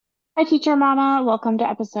Hi, Teacher Mama. Welcome to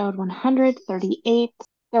episode 138.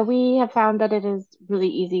 So, we have found that it is really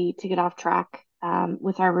easy to get off track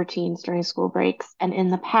with our routines during school breaks. And in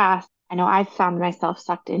the past, I know I've found myself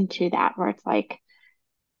sucked into that where it's like,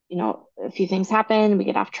 a few things happen, we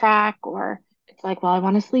get off track, or it's like, well, I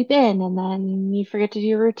want to sleep in, and then you forget to do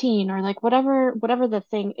your routine, or like whatever the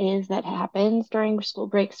thing is that happens during school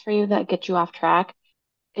breaks for you that gets you off track.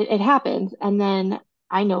 It happens. And then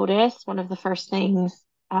I notice one of the first things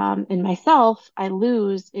in myself I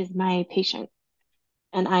lose is my patience.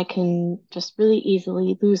 And I can just really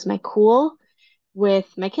easily lose my cool with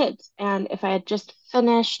my kids. And if I had just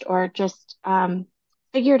finished or just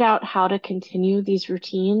figured out how to continue these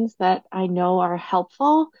routines that I know are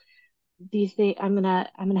helpful, these days I'm gonna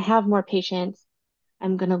have more patience.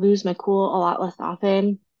 I'm gonna lose my cool a lot less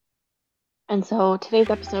often. And so today's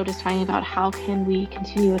episode is talking about how can we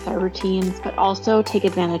continue with our routines, but also take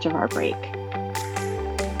advantage of our break.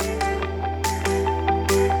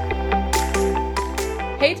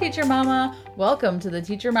 Hey, Teacher Mama! Welcome to the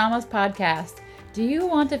Teacher Mama's podcast. Do you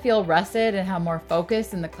want to feel rested and have more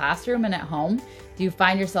focus in the classroom and at home? Do you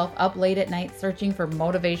find yourself up late at night searching for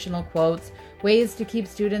motivational quotes, ways to keep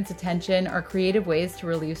students' attention, or creative ways to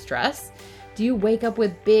relieve stress? Do you wake up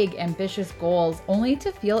with big, ambitious goals only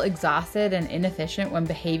to feel exhausted and inefficient when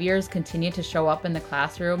behaviors continue to show up in the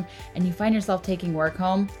classroom and you find yourself taking work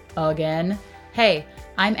home again? Hey,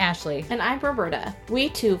 I'm Ashley. And I'm Roberta. We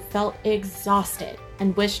too felt exhausted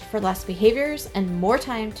and wished for less behaviors and more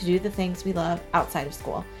time to do the things we love outside of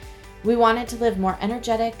school. We wanted to live more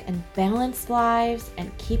energetic and balanced lives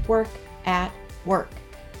and keep work at work.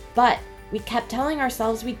 But we kept telling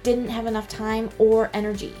ourselves we didn't have enough time or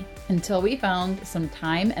energy. Until we found some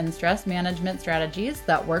time and stress management strategies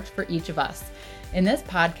that worked for each of us. In this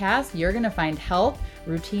podcast, you're going to find health,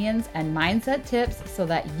 routines, and mindset tips so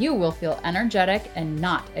that you will feel energetic and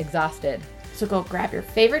not exhausted. So go grab your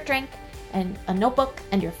favorite drink and a notebook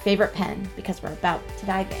and your favorite pen because we're about to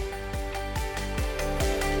dive in.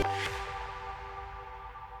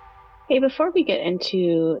 Hey, before we get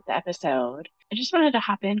into the episode, I just wanted to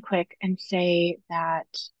hop in quick and say that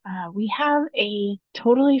we have a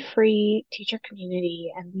totally free teacher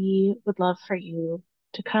community, and we would love for you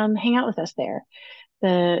to come hang out with us there.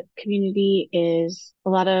 The community is a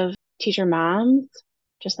lot of teacher moms,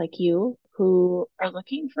 just like you, who are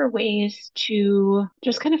looking for ways to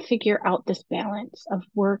just kind of figure out this balance of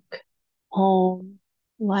work, home,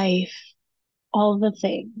 life, all the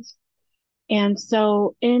things. And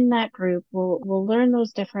so in that group, we'll learn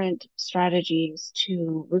those different strategies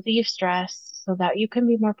to relieve stress so that you can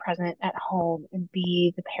be more present at home and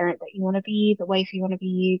be the parent that you want to be, the wife you want to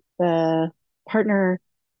be, the partner,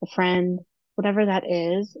 the friend, whatever that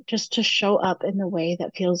is, just to show up in the way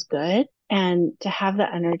that feels good and to have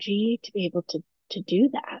the energy to be able to do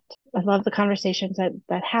that. I love the conversations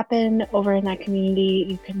that happen over in that community.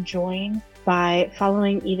 You can join by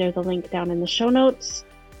following either the link down in the show notes,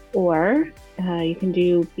 or you can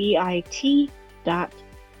do bit.ly/time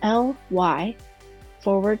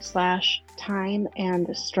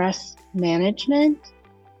and stress management.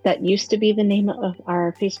 That used to be the name of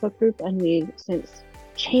our Facebook group, and we've since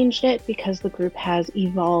changed it because the group has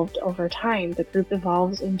evolved over time. The group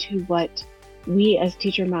evolves into what we as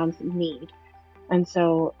teacher moms need. And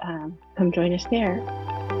so come join us there.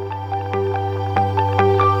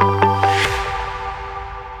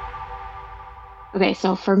 Okay,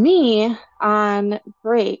 so for me, on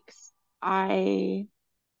breaks, I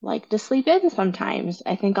like to sleep in sometimes.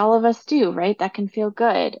 I think all of us do, right? That can feel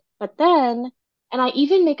good. But then, and I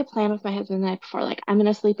even make a plan with my husband the night before, like, I'm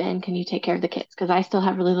gonna sleep in. Can you take care of the kids? Because I still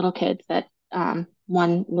have really little kids that,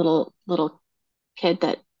 one little kid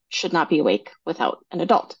that should not be awake without an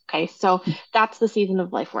adult. Okay, so that's the season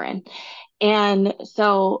of life we're in. And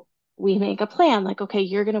so we make a plan like, okay,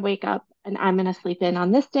 you're going to wake up and I'm going to sleep in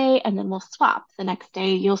on this day, and then we'll swap. The next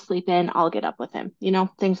day you'll sleep in, I'll get up with him,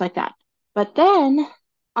 things like that. But then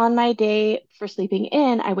on my day for sleeping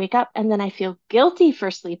in, I wake up and then I feel guilty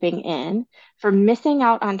for sleeping in, for missing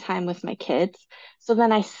out on time with my kids. So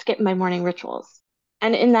then I skip my morning rituals.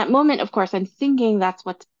 And in that moment, of course, I'm thinking that's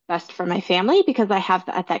what's best for my family because I have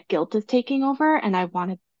that guilt is taking over and I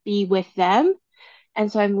want to be with them. And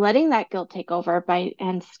so I'm letting that guilt take over by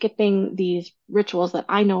and skipping these rituals that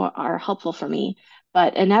I know are helpful for me.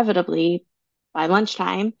 But inevitably, by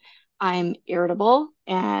lunchtime, I'm irritable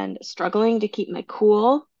and struggling to keep my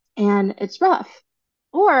cool, and it's rough.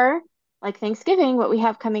 Or like Thanksgiving, what we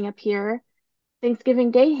have coming up here,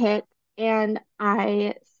 Thanksgiving Day hit, and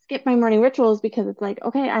I skip my morning rituals because it's like,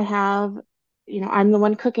 okay, I have, I'm the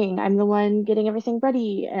one cooking, I'm the one getting everything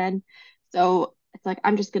ready. And so it's like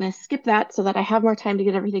I'm just going to skip that so that I have more time to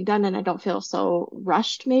get everything done and I don't feel so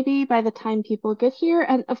rushed maybe by the time people get here.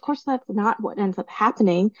 And of course, that's not what ends up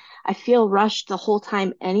happening. I feel rushed the whole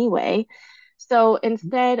time anyway. So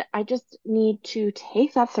instead, I just need to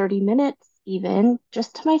take that 30 minutes even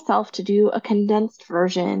just to myself to do a condensed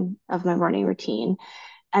version of my morning routine.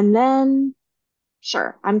 And then,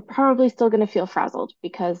 sure, I'm probably still going to feel frazzled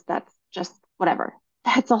because that's just whatever.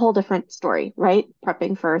 That's a whole different story, right?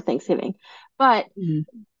 Prepping for Thanksgiving. But Mhm.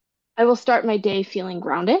 I will start my day feeling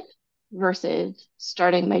grounded versus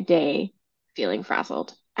starting my day feeling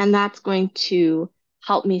frazzled. And that's going to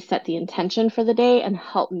help me set the intention for the day and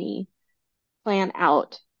help me plan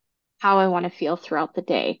out how I want to feel throughout the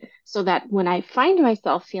day so that when I find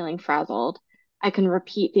myself feeling frazzled, I can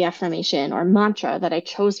repeat the affirmation or mantra that I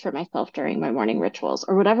chose for myself during my morning rituals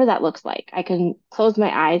or whatever that looks like. I can close my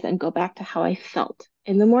eyes and go back to how I felt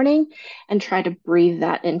in the morning and try to breathe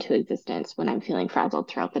that into existence when I'm feeling frazzled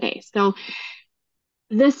throughout the day. So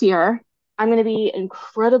this year, I'm going to be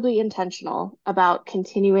incredibly intentional about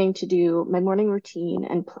continuing to do my morning routine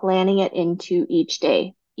and planning it into each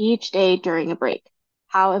day during a break.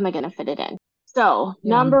 How am I going to fit it in? So,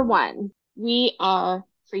 Yeah. number one, we are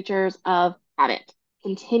creatures of habit.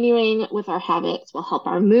 Continuing with our habits will help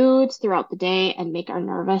our moods throughout the day and make our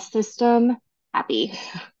nervous system happy.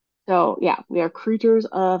 So, yeah, we are creatures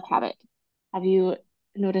of habit. Have you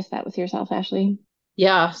noticed that with yourself, Ashley?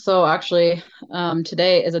 Yeah, so actually,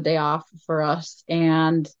 today is a day off for us,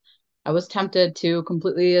 and I was tempted to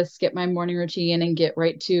completely skip my morning routine and get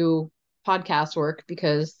right to podcast work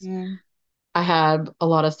because Mm. I had a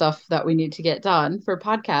lot of stuff that we need to get done for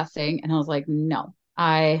podcasting. And I was like, no,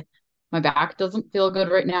 my back doesn't feel good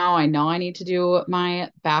right now. I know I need to do my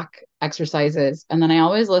back exercises. And then I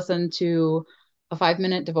always listen to a 5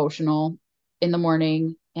 minute devotional in the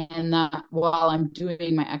morning and that while I'm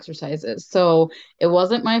doing my exercises. So it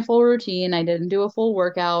wasn't my full routine. I didn't do a full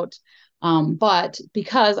workout. But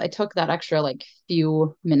because I took that extra like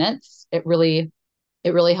few minutes, it really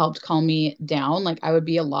helped calm me down. Like I would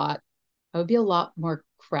be a lot more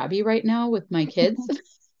crabby right now with my kids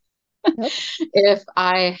Yep. if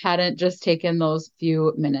I hadn't just taken those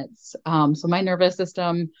few minutes. So my nervous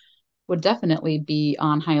system would definitely be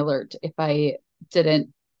on high alert if I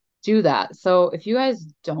didn't do that. So if you guys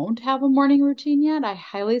don't have a morning routine yet, I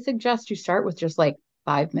highly suggest you start with just like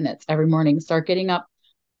 5 minutes every morning. Start getting up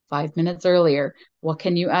 5 minutes earlier. What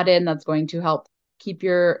can you add in that's going to help keep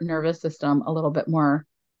your nervous system a little bit more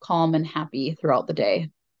calm and happy throughout the day?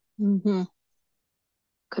 Hmm.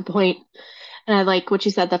 Good point. And I like what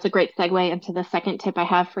you said. That's a great segue into the second tip I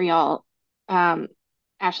have for y'all. Um,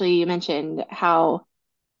 Ashley, you mentioned how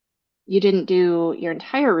you didn't do your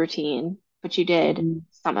entire routine, but you did Mhm.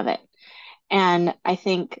 some of it. And I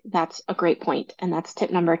think that's a great point. And that's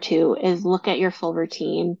tip number two is look at your full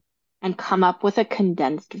routine and come up with a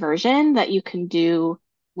condensed version that you can do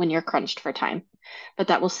when you're crunched for time. But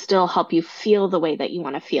that will still help you feel the way that you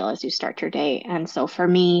want to feel as you start your day. And so for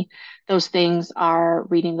me, those things are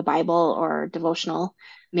reading the Bible or devotional.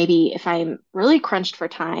 Maybe if I'm really crunched for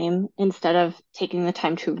time, instead of taking the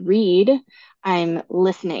time to read, I'm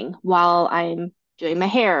listening while I'm doing my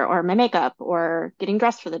hair or my makeup or getting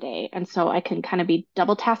dressed for the day. And so I can kind of be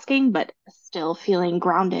double tasking, but still feeling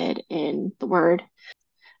grounded in the word.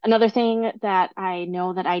 Another thing that I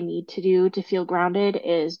know that I need to do to feel grounded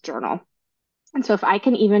is journal. And so if I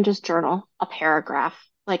can even just journal a paragraph,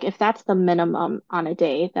 like if that's the minimum on a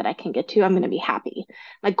day that I can get to, I'm going to be happy.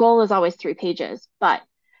 My goal is always 3 pages, but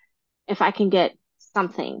if I can get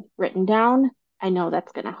something written down, I know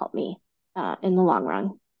that's going to help me in the long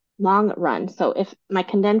run. Long run. So if my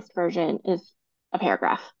condensed version is a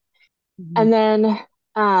paragraph, and Mhm. then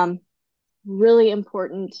um, really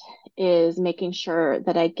important is making sure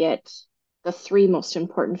that I get the three most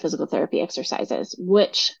important physical therapy exercises,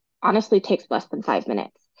 which honestly takes less than 5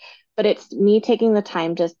 minutes. But it's me taking the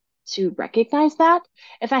time just to recognize that.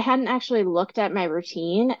 If I hadn't actually looked at my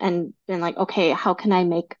routine and been like, okay, how can I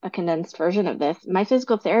make a condensed version of this? My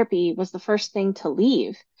physical therapy was the first thing to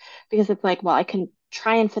leave because it's like, well, I can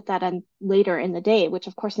try and fit that in later in the day, which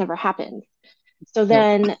of course never happens. So Nope.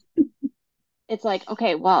 then it's like,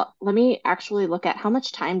 okay, well, let me actually look at how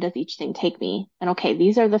much time does each thing take me? And okay,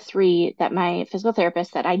 these are the three that my physical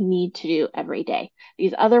therapist said I need to do every day.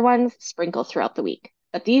 These other ones sprinkle throughout the week,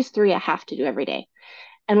 but these three I have to do every day.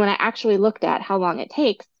 And when I actually looked at how long it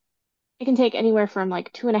takes, it can take anywhere from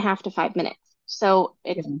like 2.5 to 5 minutes. So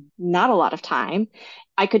Yeah. it's not a lot of time.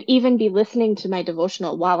 I could even be listening to my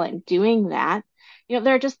devotional while I'm doing that.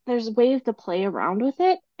 There's ways to play around with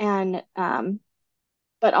it and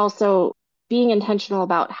but also being intentional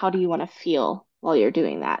about how do you want to feel while you're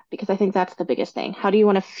doing that? Because I think that's the biggest thing. How do you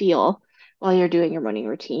want to feel while you're doing your morning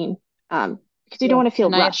routine? Because you don't Yeah. want to feel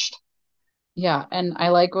And I, rushed. yeah. And I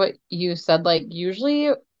like what you said. Like, usually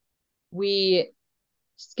we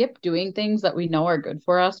skip doing things that we know are good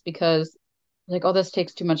for us because, like, oh, this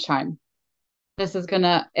takes too much time. It's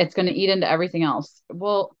gonna eat into everything else.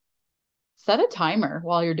 Well, set a timer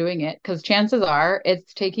while you're doing it because chances are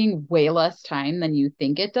it's taking way less time than you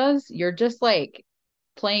think it does. You're just like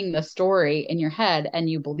playing the story in your head and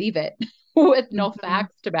you believe it with no Mhm.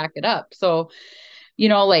 facts to back it up. So,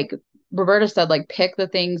 like Roberta said, like pick the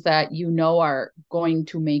things that you know are going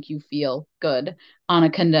to make you feel good on a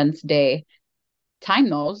condensed day. Time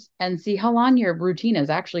those and see how long your routine is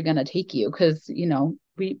actually going to take you because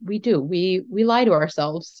we lie to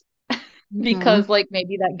ourselves Mhm. because like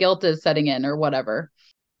maybe that guilt is setting in or whatever.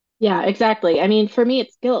 Yeah, exactly. I mean, for me,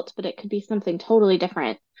 it's guilt, but it could be something totally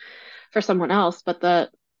different for someone else. But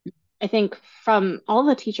I think from all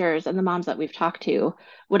the teachers and the moms that we've talked to,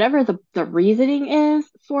 whatever the reasoning is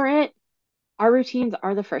for it, our routines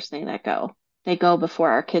are the first thing that go. They go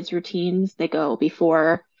before our kids' routines. They go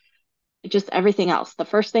before just everything else. The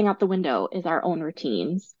first thing out the window is our own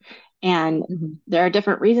routines. And Mhm. there are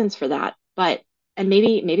different reasons for that. And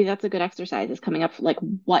maybe that's a good exercise is coming up like,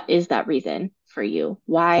 what is that reason for you?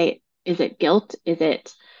 Why is it guilt? Is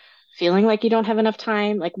it feeling like you don't have enough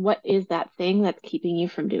time? Like, what is that thing that's keeping you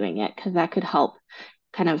from doing it? Because that could help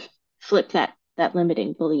kind of flip that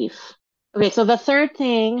limiting belief. Okay, so the third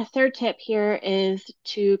tip here is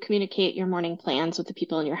to communicate your morning plans with the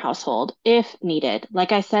people in your household if needed.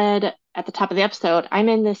 Like I said at the top of the episode, I'm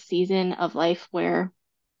in this season of life where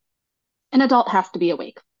an adult has to be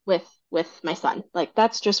awake with my son. Like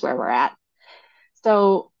that's just where we're at.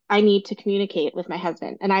 So I need to communicate with my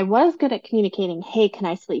husband. And I was good at communicating, "Hey, can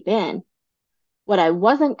I sleep in?" What I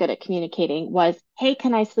wasn't good at communicating was, "Hey,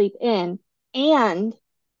 can I sleep in and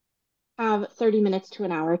have 30 minutes to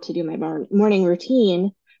an hour to do my morning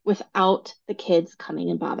routine without the kids coming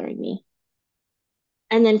and bothering me?"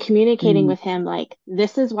 And then communicating Mm. with him, like,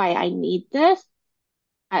 "This is why I need this.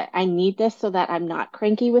 I need this so that I'm not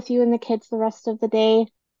cranky with you and the kids the rest of the day,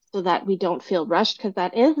 so that we don't feel rushed." Because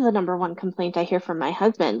that is the number one complaint I hear from my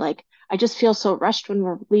husband. Like, I just feel so rushed when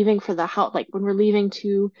we're leaving for the house, like when we're leaving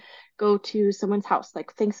to go to someone's house,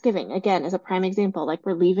 like Thanksgiving, again, is a prime example. Like,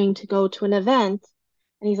 we're leaving to go to an event.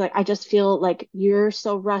 And he's like, "I just feel like you're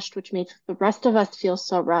so rushed, which makes the rest of us feel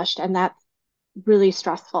so rushed. And that's really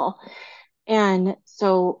stressful." And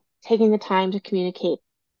so taking the time to communicate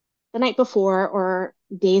the night before or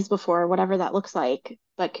days before, whatever that looks like,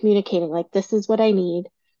 but communicating like, "This is what I need.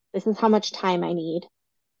 This is how much time I need.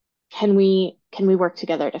 Can we work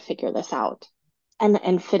together to figure this out?"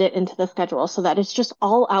 And fit it into the schedule so that it's just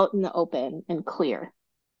all out in the open and clear.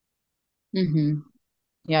 Hmm.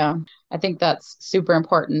 Yeah, I think that's super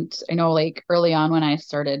important. I know, like early on when I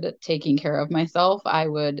started taking care of myself, I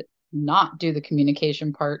would not do the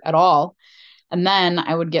communication part at all. And then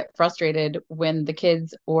I would get frustrated when the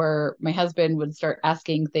kids or my husband would start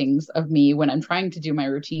asking things of me when I'm trying to do my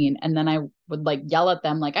routine. And then I would like yell at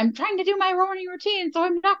them, like, "I'm trying to do my morning routine, so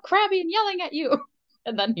I'm not crabby and yelling at you."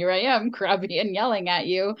 And then here I am, crabby and yelling at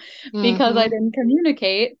you because I Mm-hmm. didn't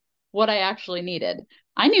communicate what I actually needed.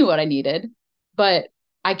 I knew what I needed, but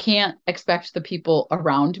I can't expect the people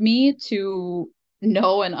around me to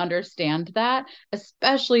know and understand that,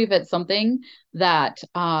 especially if it's something that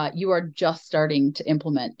you are just starting to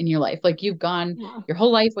implement in your life. Like you've gone Yeah. your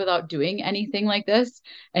whole life without doing anything like this,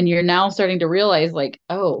 and you're now starting to realize, like,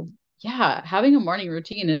 oh, yeah, having a morning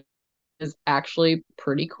routine is actually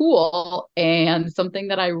pretty cool and something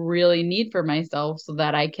that I really need for myself so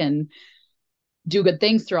that I can do good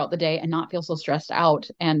things throughout the day and not feel so stressed out.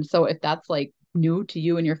 And so if that's like new to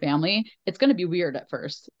you and your family, it's going to be weird at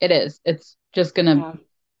first. It is. It's just going to, Yeah.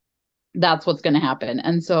 that's what's going to happen.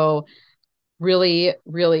 And so really,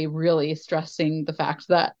 really, really stressing the fact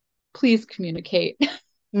that please communicate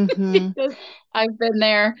Mm-hmm. because I've been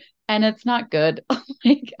there and it's not good.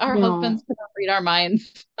 Like our No. husbands cannot read our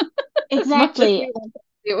minds as much as Exactly. we want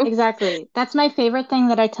them to. Exactly. That's my favorite thing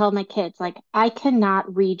that I tell my kids. Like, I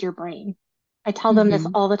cannot read your brain. I tell them this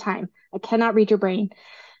Hmm. all the time. I cannot read your brain.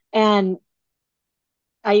 And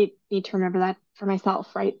I need to remember that for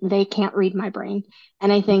myself, right? They can't read my brain.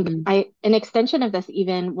 And I think Hmm. an extension of this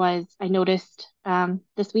even was I noticed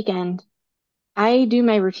this weekend, I do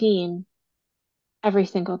my routine every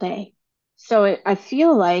single day. So I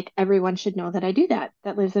feel like everyone should know that I do that,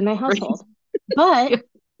 that lives in my Right. household. But Yeah.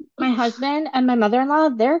 my husband and my mother-in-law,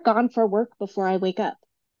 they're gone for work before I wake up.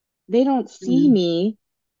 They don't see Mm-hmm. me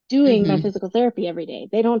doing my Mm-hmm. physical therapy every day.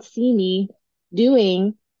 They don't see me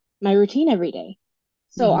doing my routine every day.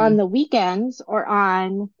 So on the weekends or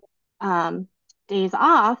on days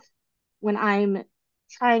off, when I'm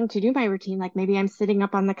trying to do my routine, like maybe I'm sitting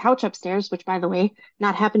up on the couch upstairs, which by the way,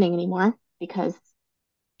 not happening anymore because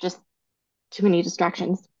just too many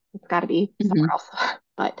distractions. It's got to be Mm-hmm. somewhere else.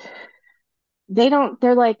 But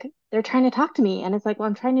they're trying to talk to me. And it's like, well,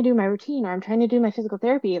 I'm trying to do my routine or I'm trying to do my physical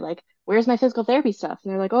therapy. Like, where's my physical therapy stuff?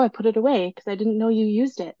 And they're like, oh, I put it away because I didn't know you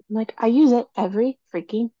used it. I'm like, I use it every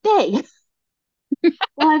freaking day.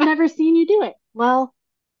 Well, I've never seen you do it. Well,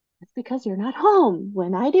 it's because you're not home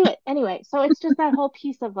when I do it. Anyway, so it's just that whole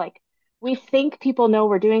piece of like, we think people know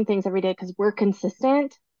we're doing things every day because we're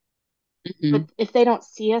consistent. Mm-hmm. But if they don't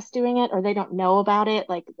see us doing it or they don't know about it,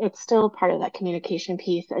 like it's still part of that communication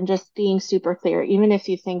piece and just being super clear. Even if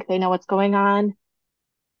you think they know what's going on,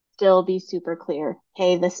 still be super clear.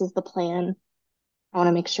 Hey, this is the plan. I want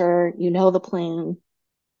to make sure you know the plan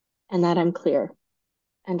and that I'm clear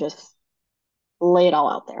and just lay it all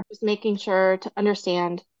out there. Just making sure to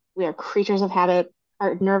understand we are creatures of habit.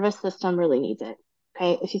 Our nervous system really needs it.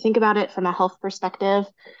 Okay. If you think about it from a health perspective,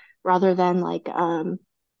 rather than like,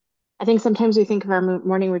 I think sometimes we think of our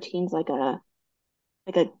morning routines like a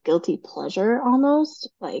guilty pleasure almost,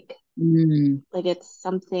 Mm-hmm. like it's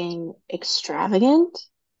something extravagant,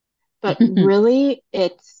 but really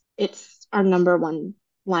it's our number one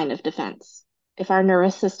line of defense. If our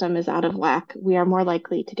nervous system is out of whack, we are more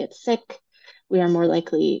likely to get sick. We are more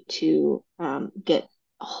likely to get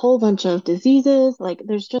a whole bunch of diseases. Like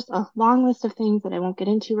there's just a long list of things that I won't get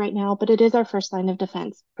into right now, but it is our first line of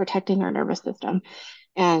defense, protecting our nervous system.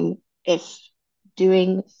 And if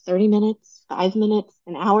doing 30 minutes, 5 minutes,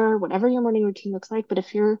 an hour, whatever your morning routine looks like, but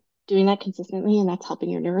if you're doing that consistently and that's helping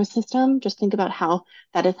your nervous system, just think about how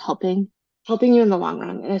that is helping you in the long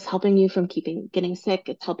run. And it's helping you from getting sick.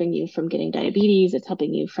 It's helping you from getting diabetes. It's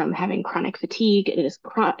helping you from having chronic fatigue. It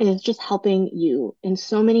is just helping you in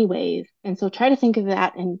so many ways. And so try to think of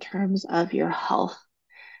that in terms of your health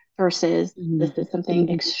versus this is something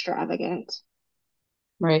extravagant.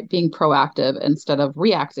 Right. Being proactive instead of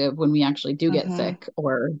reactive when we actually do get Hmm. sick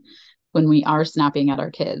or when we are snapping at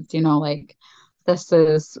our kids. Like this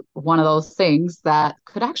is one of those things that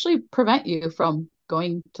could actually prevent you from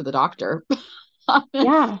going to the doctor.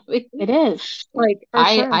 Yeah, Honestly. it is Like for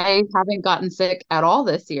sure. I haven't gotten sick at all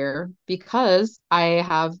this year because I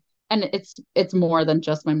have, and it's more than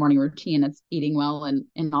just my morning routine. It's eating well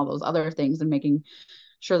and all those other things and making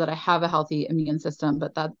sure that I have a healthy immune system.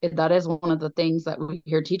 But that is one of the things that we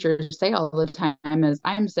hear teachers say all the time is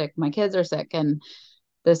I'm sick, my kids are sick. And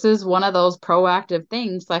this is one of those proactive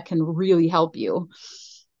things that can really help you.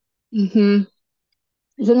 Hmm.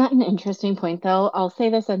 Isn't that an interesting point, though? I'll say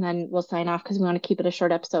this and then we'll sign off because we want to keep it a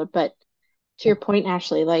short episode. But to your point,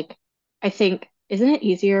 Ashley, like, I think, isn't it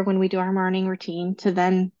easier when we do our morning routine to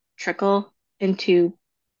then trickle into,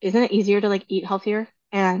 isn't it easier to like eat healthier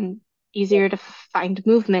and easier to find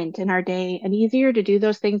movement in our day and easier to do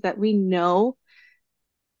those things that we know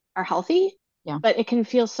are healthy? Yeah. But it can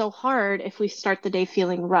feel so hard if we start the day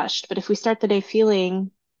feeling rushed. But if we start the day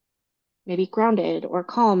feeling maybe grounded or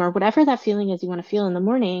calm or whatever that feeling is you want to feel in the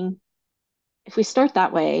morning, if we start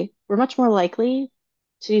that way, we're much more likely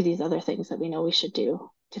to do these other things that we know we should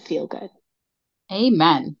do to feel good.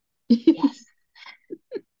 Amen. Yes.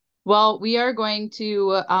 Well, we are going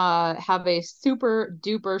to have a super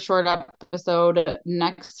duper short episode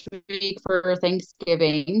next week for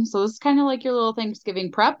Thanksgiving. So this is kind of like your little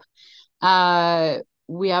Thanksgiving prep.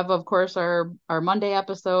 We have, of course, our Monday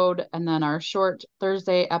episode and then our short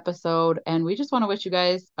Thursday episode. And we just want to wish you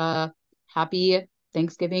guys a happy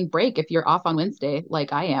Thanksgiving break if you're off on Wednesday,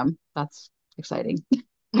 like I am. That's exciting.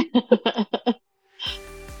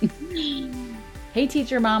 Hey,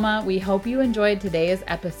 Teacher Mama, we hope you enjoyed today's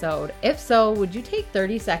episode. If so, would you take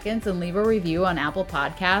 30 seconds and leave a review on Apple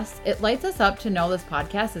Podcasts? It lights us up to know this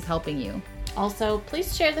podcast is helping you. Also,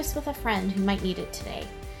 please share this with a friend who might need it today.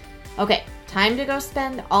 Okay, time to go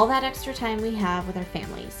spend all that extra time we have with our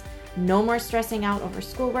families. No more stressing out over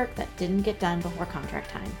schoolwork that didn't get done before contract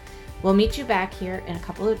time. We'll meet you back here in a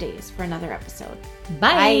couple of days for another episode.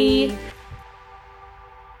 Bye. Bye.